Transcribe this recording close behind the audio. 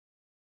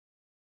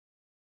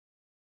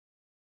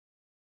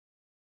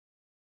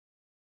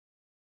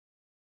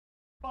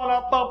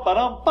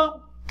No,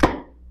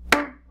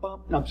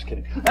 I'm just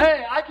kidding.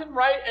 Hey, I can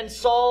write and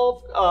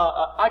solve,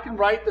 I can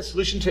write the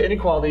solution to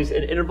inequalities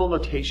in interval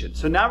notation.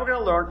 So now we're going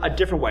to learn a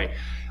different way.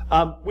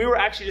 We were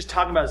actually just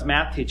talking about as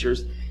math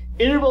teachers.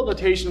 Interval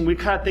notation, we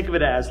kind of think of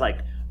it as like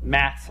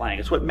math slang.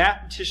 It's what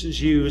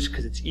mathematicians use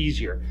because it's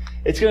easier.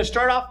 It's going to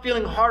start off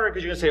feeling harder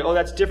because you're going to say, oh,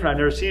 that's different. I've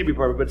never seen it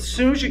before. But as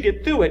soon as you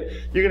get through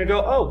it, you're going to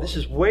go, oh, this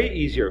is way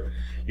easier.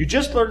 You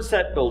just learned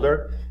set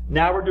builder.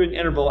 Now we're doing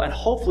interval, and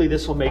hopefully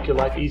this will make your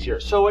life easier.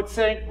 So it's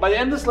saying, by the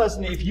end of this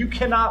lesson, if you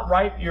cannot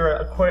write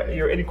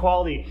your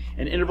inequality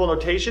in interval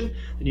notation,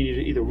 then you need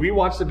to either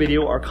rewatch the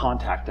video or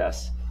contact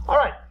us. All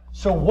right,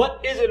 so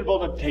what is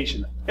interval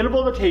notation?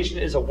 Interval notation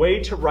is a way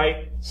to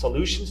write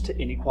solutions to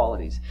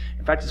inequalities.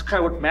 In fact, it's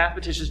kind of what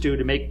mathematicians do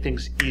to make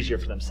things easier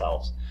for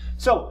themselves.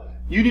 So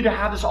you need to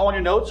have this all in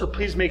your notes, so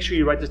please make sure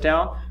you write this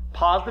down.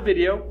 Pause the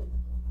video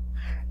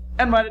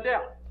and write it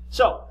down.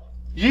 So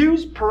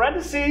use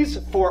parentheses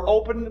for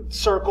open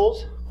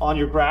circles on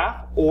your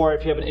graph, or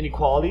if you have an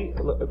inequality,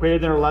 greater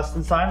than or less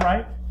than sign,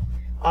 right?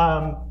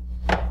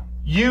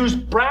 Use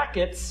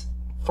brackets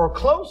for a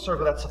closed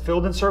circle, that's a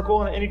filled in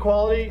circle in an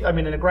inequality,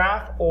 in a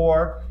graph,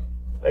 or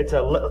it's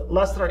a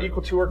less than or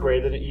equal to or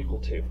greater than or equal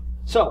to.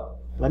 So,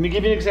 let me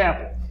give you an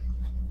example.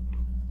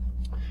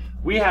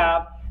 We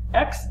have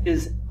x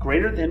is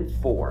greater than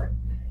 4.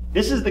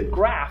 This is the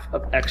graph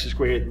of x is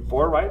greater than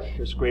 4, right?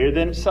 Here's greater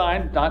than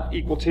sign, not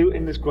equal to,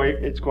 and it's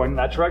going in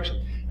that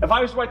direction. If I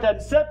was to write that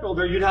in set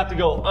builder, you'd have to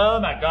go, oh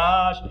my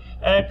gosh,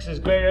 x is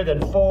greater than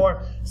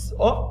 4.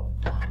 Oh,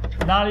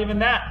 not even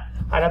that.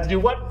 I'd have to do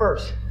what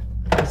first?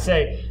 I'd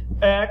say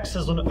x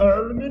is an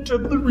element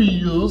of the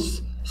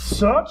reals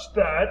such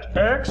that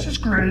x is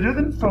greater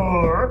than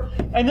 4.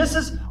 And this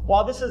is,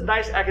 while this is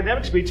nice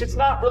academic speech, it's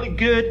not really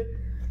good,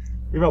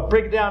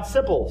 break it down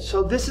simple.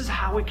 So this is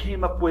how we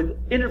came up with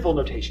interval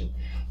notation.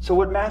 So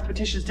what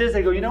mathematicians did is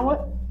they go, you know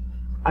what?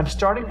 I'm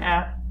starting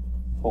at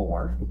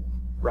 4,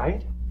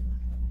 right?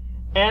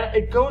 And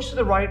it goes to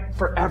the right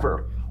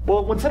forever.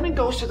 Well, when something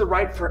goes to the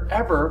right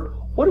forever,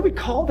 what do we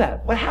call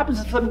that? What happens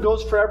if something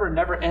goes forever and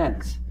never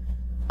ends?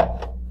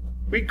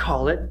 We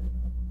call it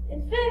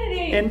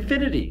infinity.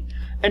 Infinity.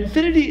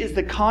 Infinity is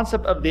the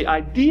concept of the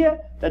idea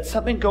that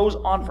something goes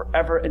on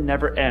forever and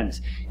never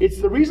ends.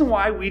 It's the reason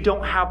why we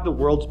don't have the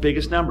world's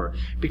biggest number.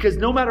 Because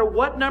no matter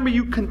what number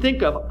you can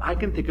think of, I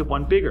can think of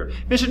one bigger.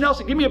 Mr.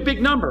 Nelson, give me a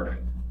big number.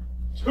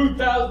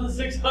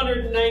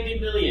 2,690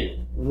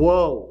 million.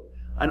 Whoa.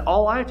 And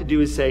all I have to do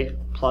is say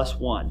plus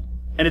 1.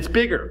 And it's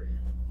bigger.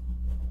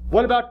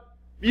 What about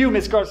you,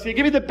 Miss Garcia?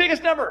 Give me the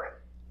biggest number.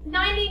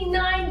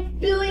 99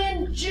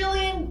 billion,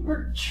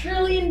 jillion,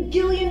 trillion,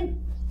 gillion,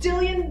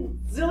 dillion,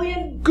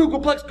 zillion.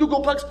 Googleplex,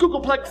 Googleplex,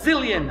 Googleplex,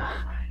 zillion.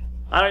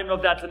 I don't even know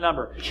if that's a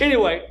number.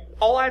 Anyway,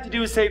 all I have to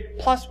do is say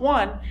plus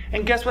 1,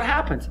 and guess what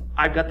happens?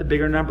 I've got the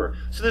bigger number.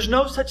 So there's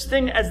no such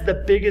thing as the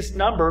biggest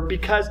number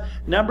because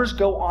numbers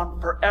go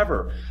on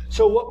forever.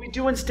 So what we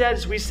do instead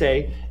is we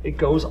say it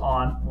goes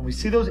on, when we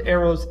see those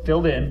arrows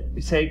filled in,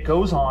 we say it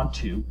goes on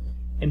to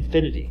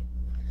infinity.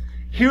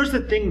 Here's the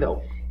thing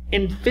though,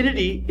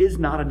 infinity is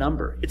not a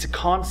number, it's a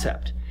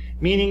concept.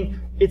 Meaning,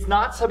 it's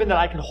not something that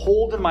I can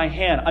hold in my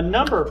hand. A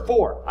number,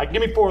 4.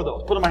 Give me 4 of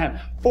those. Put it in my hand.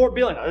 4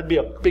 billion. That'd be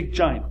a big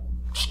giant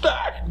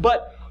stack.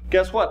 But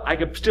guess what? I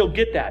could still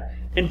get that.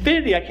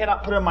 Infinity, I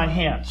cannot put in my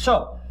hand.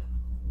 So,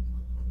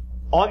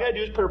 all I gotta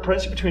do is put a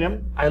parenthesis between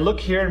them. I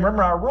look here, and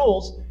remember our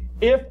rules.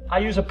 If I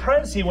use a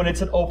parenthesis when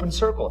it's an open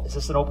circle. Is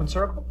this an open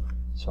circle?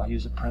 So I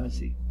use a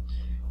parenthesis.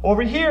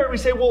 Over here, we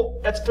say,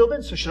 well, that's filled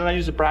in, so shouldn't I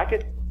use a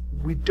bracket?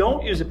 We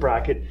don't use a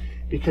bracket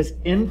because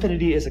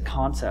infinity is a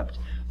concept.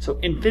 So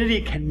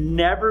infinity can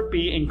never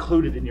be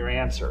included in your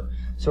answer.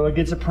 So it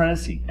gets a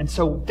parenthesis. And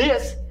so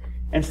this,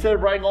 instead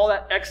of writing all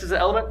that x as an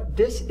element,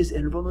 this is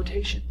interval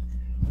notation.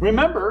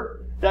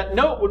 Remember that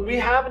note, when we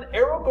have an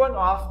arrow going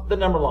off the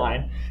number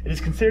line, it is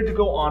considered to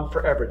go on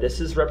forever. This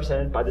is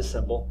represented by the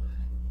symbol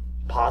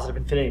positive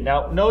infinity.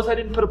 Now, notice I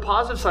didn't put a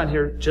positive sign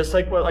here, just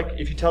like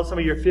if you tell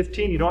somebody you're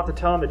 15, you don't have to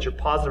tell them that you're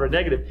positive or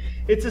negative.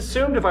 It's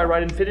assumed if I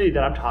write infinity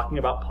that I'm talking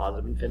about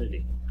positive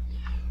infinity.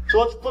 So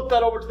let's flip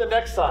that over to the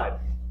next side.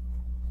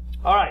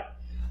 All right,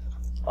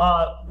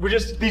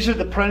 these are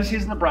the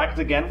parentheses and the brackets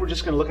again. We're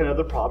just going to look at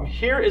another problem.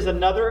 Here is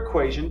another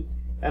equation,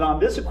 and on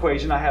this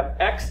equation I have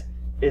x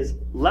is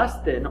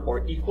less than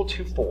or equal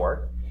to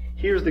 4.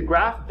 Here's the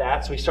graph of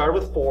that, so we started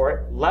with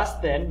 4. Less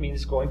than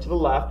means going to the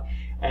left,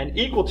 and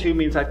equal to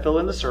means I fill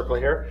in the circle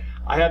here.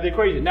 I have the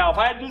equation. Now, if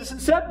I had to do this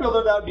in set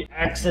builder, that would be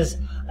X is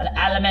an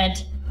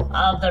element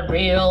of the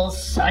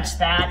reals such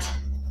that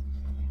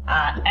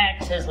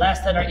x is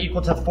less than or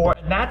equal to 4.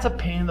 and that's a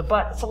pain in the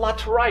butt. It's a lot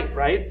to write,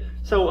 right?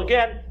 So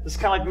again, this is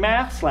kind of like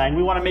math slang.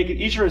 We want to make it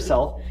easier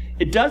itself.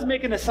 It does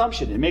make an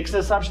assumption. It makes an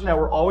assumption that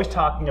we're always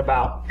talking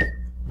about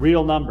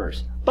real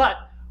numbers. But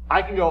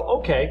I can go,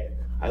 okay,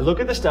 I look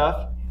at the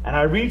stuff, and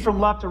I read from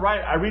left to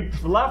right. I read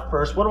from left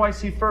first. What do I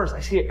see first? I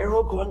see an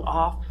arrow going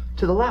off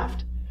to the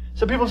left.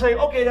 So people say,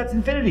 okay, that's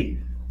infinity.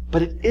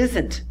 But it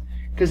isn't.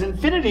 Because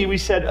infinity, we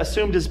said,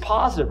 assumed is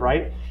positive,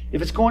 right?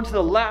 If it's going to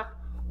the left,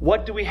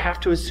 what do we have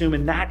to assume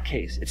in that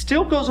case? It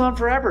still goes on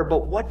forever,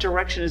 but what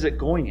direction is it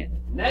going in?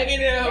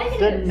 Negative.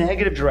 The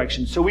negative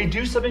direction. So we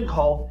do something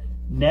called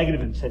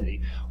negative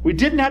infinity. We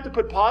didn't have to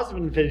put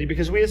positive infinity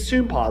because we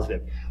assume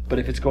positive. But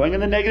if it's going in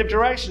the negative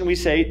direction, we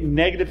say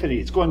negative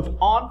infinity. It's going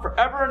on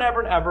forever and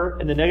ever and ever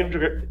in the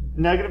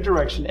negative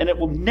direction, and it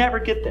will never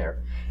get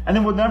there. And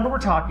then the number we're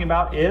talking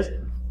about is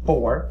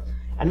 4.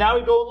 And now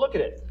we go and look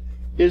at it.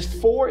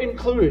 Is 4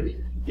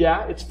 included?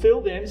 Yeah, it's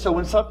filled in. So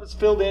when something's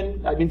filled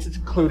in, that means it's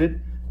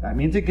included. That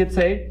means it gets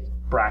a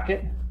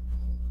bracket.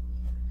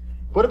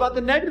 What about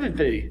the negative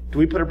infinity? Do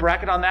we put a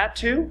bracket on that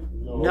too?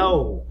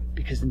 No,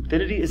 because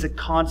infinity is a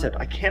concept.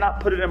 I cannot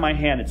put it in my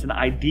hand. It's an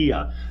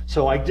idea.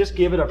 So I just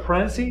give it a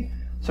parenthesis.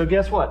 So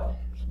guess what?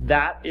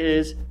 That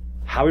is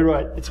how we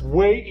write. It's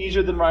way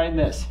easier than writing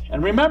this.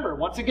 And remember,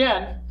 once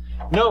again,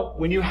 note,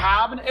 when you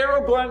have an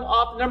arrow going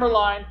off the number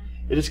line,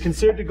 it is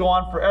considered to go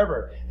on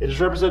forever. It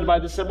is represented by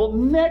the symbol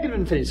negative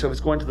infinity. So if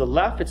it's going to the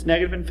left, it's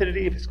negative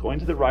infinity. If it's going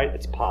to the right,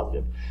 it's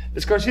positive.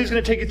 Ms. Garcia is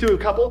going to take you through a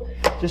couple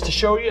just to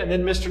show you, and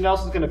then Mr.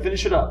 Nelson is going to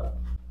finish it up.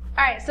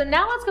 All right, so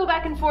now let's go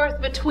back and forth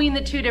between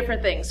the two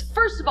different things.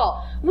 First of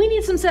all, we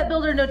need some set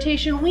builder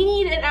notation. We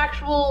need an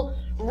actual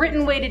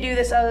written way to do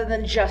this other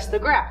than just the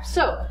graph.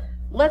 So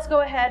let's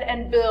go ahead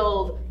and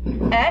build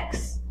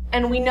x,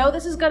 and we know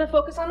this is going to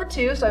focus on the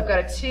 2, so I've got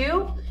a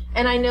 2.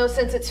 And I know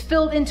since it's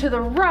filled into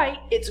the right,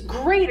 it's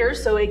greater,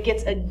 so it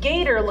gets a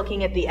gator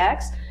looking at the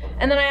x.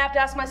 And then I have to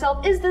ask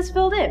myself, is this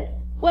filled in?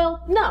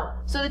 Well, no.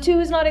 So the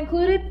 2 is not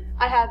included.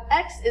 I have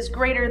x is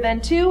greater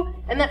than 2,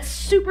 and that's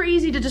super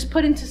easy to just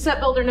put into set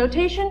builder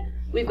notation.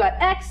 We've got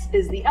x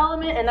is the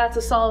element, and that's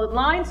a solid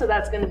line, so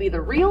that's going to be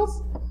the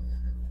reals.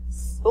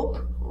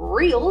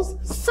 Reals,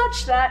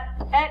 such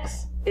that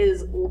x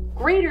is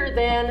greater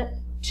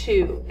than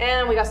 2.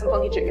 And we got some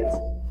funky chickens.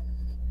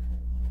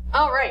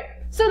 All right,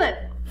 so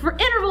then, for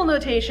interval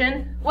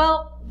notation,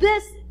 well,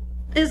 this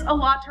is a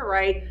lot to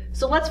write,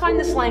 so let's find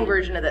the slang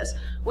version of this.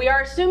 We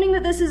are assuming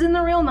that this is in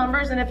the real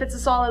numbers, and if it's a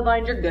solid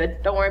line, you're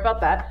good. Don't worry about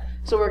that.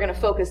 So we're going to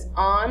focus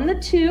on the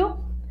 2.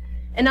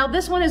 And now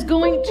this one is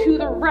going to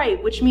the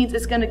right, which means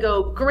it's going to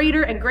go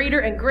greater and greater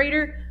and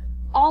greater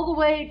all the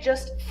way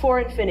just for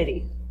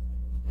infinity.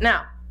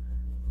 Now,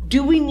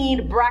 do we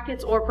need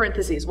brackets or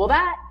parentheses? Well,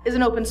 that is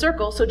an open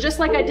circle, so just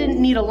like I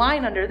didn't need a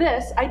line under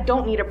this, I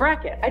don't need a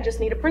bracket. I just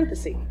need a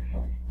parenthesis.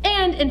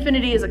 And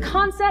infinity is a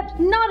concept,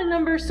 not a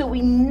number, so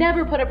we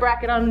never put a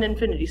bracket on an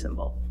infinity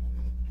symbol.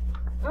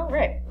 All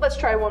right, let's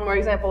try one more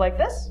example like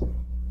this.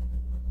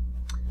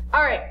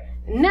 All right,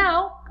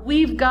 now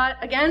we've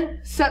got, again,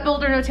 set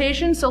builder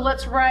notation, so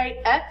let's write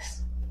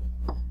x.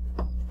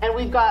 And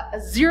we've got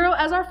a 0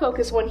 as our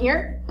focus one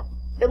here.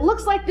 It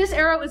looks like this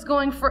arrow is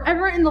going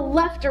forever in the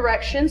left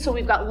direction, so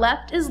we've got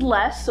left is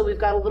less, so we've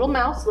got a little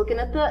mouse looking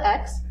at the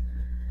x.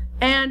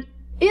 And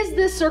is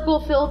this circle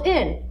filled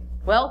in?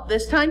 Well,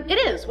 this time it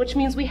is, which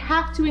means we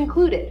have to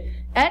include it.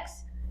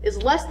 X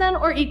is less than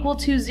or equal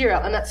to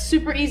 0, and that's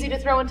super easy to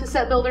throw into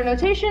set builder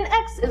notation.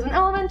 X is an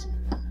element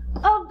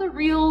of the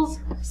reals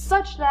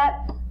such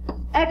that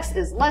x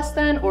is less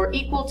than or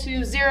equal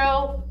to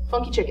 0.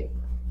 Funky chicken.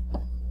 I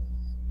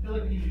feel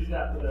like you use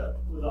that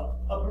with a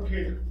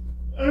uppercase.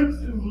 X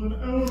is an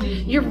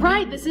element. You're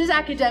right, this is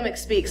academic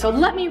speak, so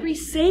let me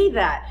re-say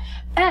that.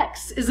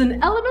 X is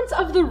an element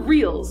of the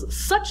reals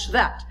such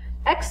that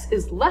x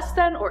is less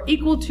than or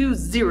equal to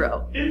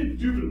 0.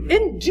 Indubitably.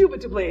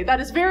 Indubitably. That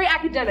is very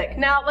academic.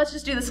 Now, let's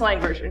just do the slang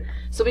version.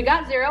 So we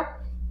got 0,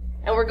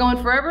 and we're going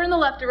forever in the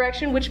left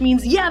direction, which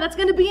means, yeah, that's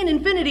going to be an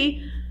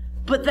infinity,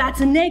 but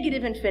that's a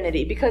negative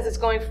infinity because it's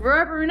going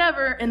forever and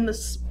ever in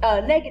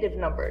the negative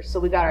numbers.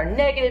 So we got our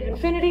negative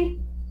infinity,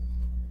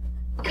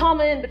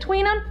 comma in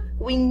between them.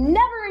 We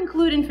never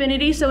include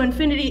infinity, so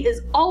infinity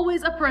is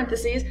always a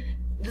parenthesis.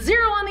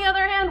 0, on the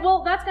other hand,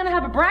 well, that's going to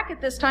have a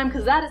bracket this time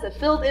because that is a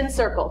filled-in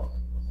circle.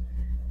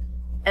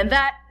 And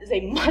that is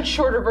a much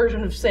shorter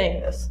version of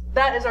saying this.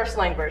 That is our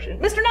slang version.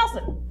 Mr.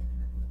 Nelson,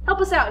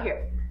 help us out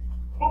here.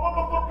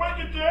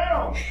 Break it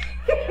down.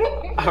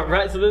 All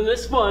right, so then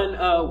this one,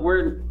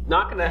 we're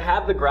not going to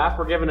have the graph.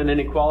 We're given an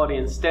inequality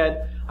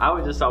instead. I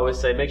would just always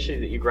say make sure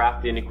that you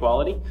graph the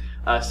inequality.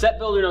 Set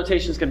builder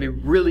notation is going to be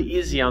really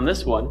easy on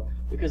this one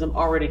because I'm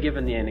already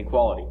given the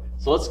inequality.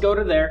 So let's go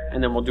to there,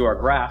 and then we'll do our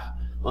graph.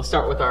 Let's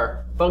start with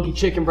our funky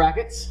chicken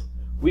brackets.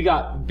 We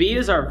got b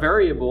as our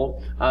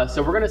variable,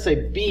 so we're going to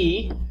say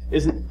b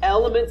is an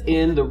element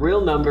in the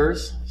real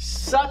numbers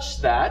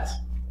such that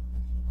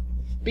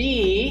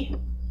b,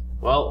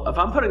 well, if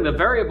I'm putting the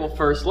variable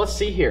first, let's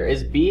see here.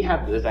 Does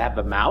it have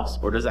the mouse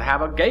or does it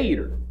have a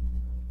gator?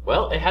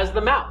 Well, it has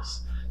the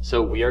mouse,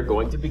 so we are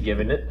going to be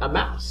giving it a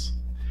mouse.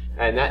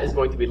 And that is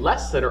going to be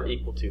less than or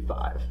equal to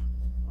 5.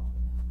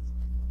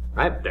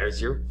 Right, there's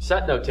your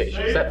set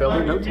notation, set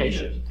builder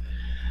notation.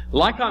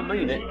 Like I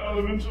mean it.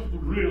 Element of the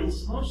real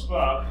such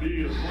that b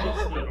is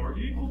less than or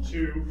equal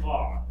to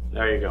 5.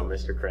 There you go,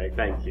 Mr. Craig.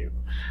 Thank you.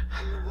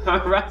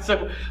 All right,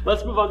 so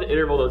let's move on to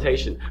interval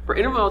notation. For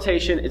interval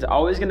notation, it's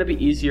always going to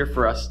be easier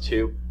for us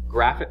to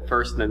graph it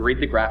first and then read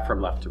the graph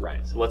from left to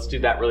right. So let's do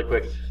that really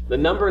quick. The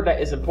number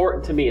that is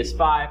important to me is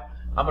 5.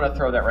 I'm going to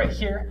throw that right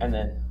here, and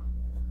then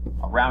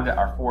around it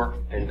our 4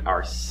 and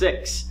our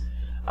 6.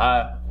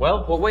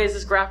 Well, what way is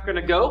this graph going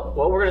to go?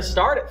 Well, we're going to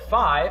start at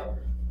 5.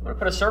 I'm going to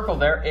put a circle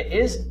there. It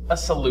is a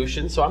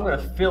solution, so I'm going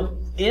to fill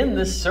in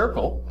this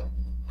circle.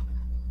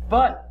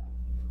 But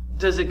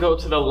does it go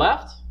to the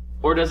left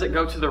or does it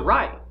go to the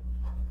right?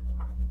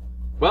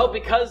 Well,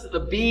 because the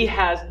B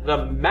has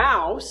the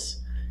mouse,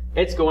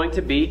 it's going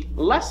to be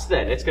less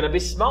than. It's going to be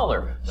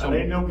smaller. So That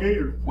ain't no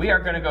gator. we are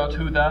going to go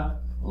to the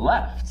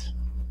left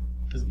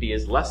because B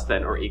is less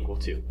than or equal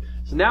to.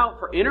 So now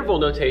for interval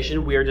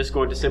notation, we are just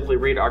going to simply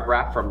read our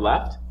graph from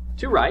left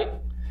to right.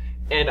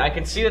 And I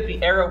can see that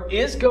the arrow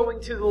is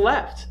going to the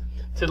left.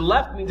 To the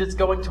left means it's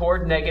going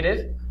toward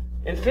negative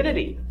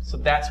infinity. So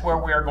that's where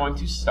we are going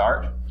to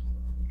start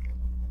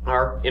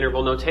our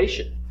interval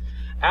notation.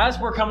 As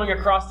we're coming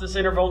across this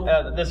interval,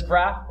 this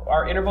graph,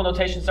 our interval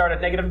notation starts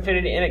at negative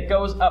infinity and it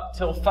goes up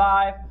till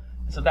 5.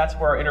 So that's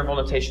where our interval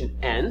notation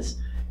ends.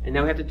 And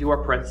now we have to do our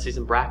parentheses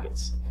and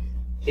brackets.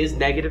 Is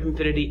negative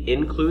infinity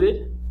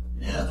included?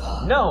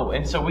 Never. No,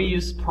 and so we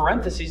use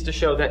parentheses to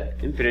show that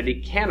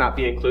infinity cannot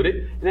be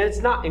included, and that it's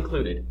not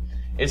included.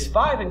 Is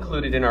 5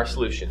 included in our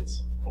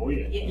solutions? Oh,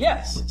 yeah.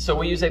 Yes. So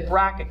we use a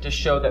bracket to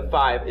show that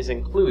 5 is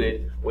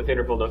included with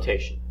interval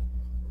notation.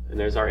 And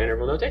there's our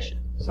interval notation.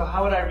 So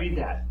how would I read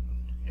that?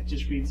 It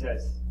just reads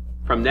as...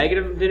 From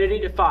negative infinity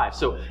to 5.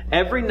 So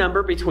every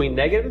number between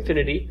negative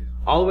infinity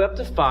all the way up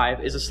to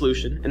 5 is a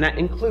solution, and that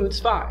includes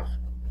 5.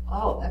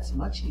 Oh, that's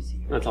much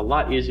easier. That's a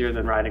lot easier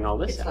than writing all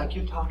this It's out. like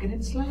you're talking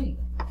in slang.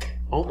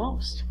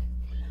 Almost.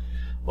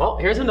 Well,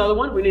 here's another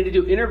one. We need to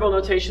do interval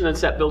notation and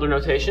set builder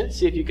notation.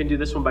 See if you can do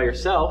this one by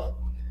yourself.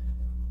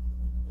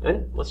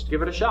 And let's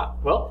give it a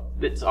shot. Well,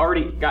 it's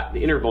already got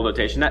the interval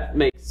notation. That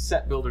makes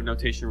set builder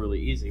notation really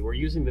easy. We're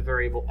using the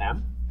variable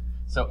m.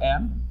 So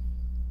m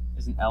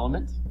is an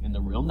element in the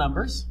real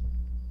numbers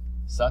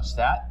such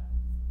that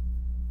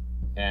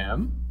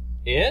m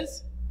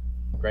is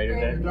greater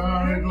than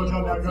or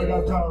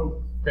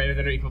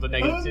equal to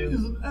negative 2. M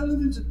is an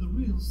element of the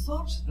real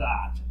such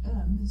that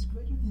m is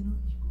greater than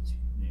or equal to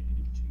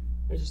negative 2.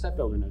 There's your set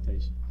builder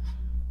notation.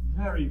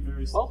 Very,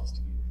 very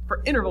sophisticated.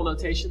 For interval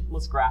notation,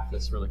 let's graph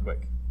this really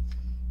quick.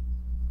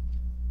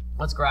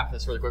 What's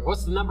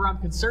the number I'm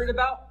concerned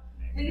about?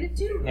 Negative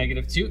 2.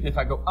 Negative 2. And if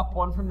I go up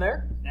 1 from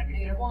there,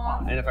 Negative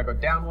 1. and if I go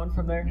down 1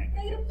 from there,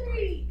 Negative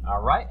 3.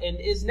 all right. And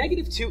is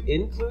negative 2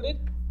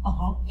 included?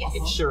 Uh-huh. Yes.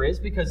 It sure is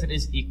because it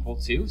is equal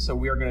to. So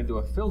we are going to do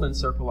a filled-in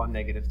circle on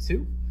negative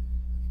 2.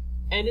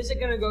 And is it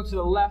going to go to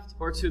the left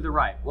or to the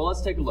right? Well,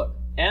 let's take a look.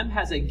 M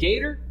has a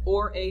gator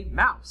or a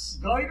mouse.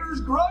 Gator's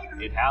greater.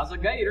 It has a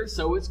gator,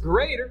 so it's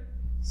greater.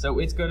 So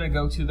it's going to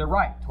go to the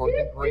right, toward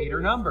the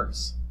greater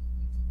numbers.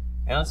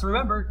 And let's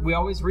remember, we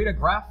always read a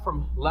graph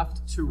from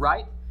left to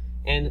right.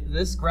 And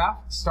this graph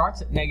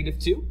starts at negative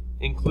 2,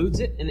 includes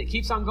it, and it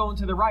keeps on going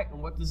to the right.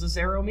 And what does this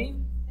arrow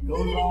mean? Goes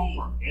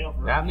on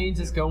forever. That means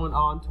it's going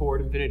on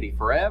toward infinity,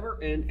 forever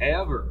and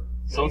ever.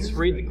 So let's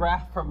read the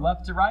graph from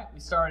left to right. We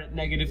start at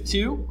negative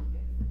 2.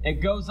 It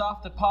goes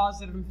off to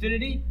positive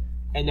infinity,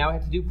 and now we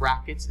have to do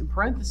brackets and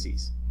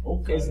parentheses.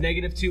 Okay. Is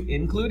negative 2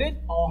 included?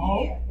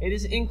 Uh-huh. It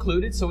is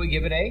included, so we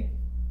give it a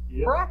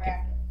Yep. bracket.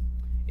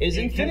 Is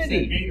Can't catch that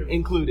infinity gator.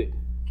 included?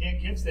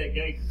 Can't catch that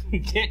gator. You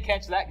can't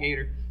catch that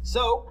gator,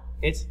 so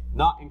it's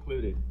not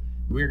included.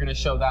 We're going to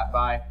show that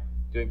by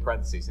doing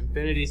parentheses.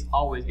 Infinities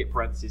always get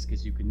parentheses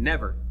because you can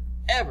never,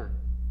 ever,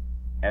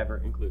 ever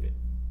include it.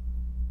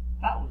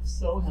 That was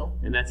so helpful.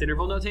 And that's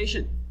interval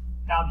notation.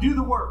 Now do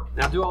the work.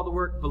 Now do all the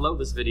work below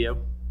this video.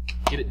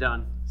 Get it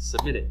done.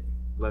 Submit it.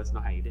 Let us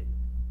know how you did.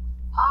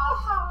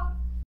 Aha!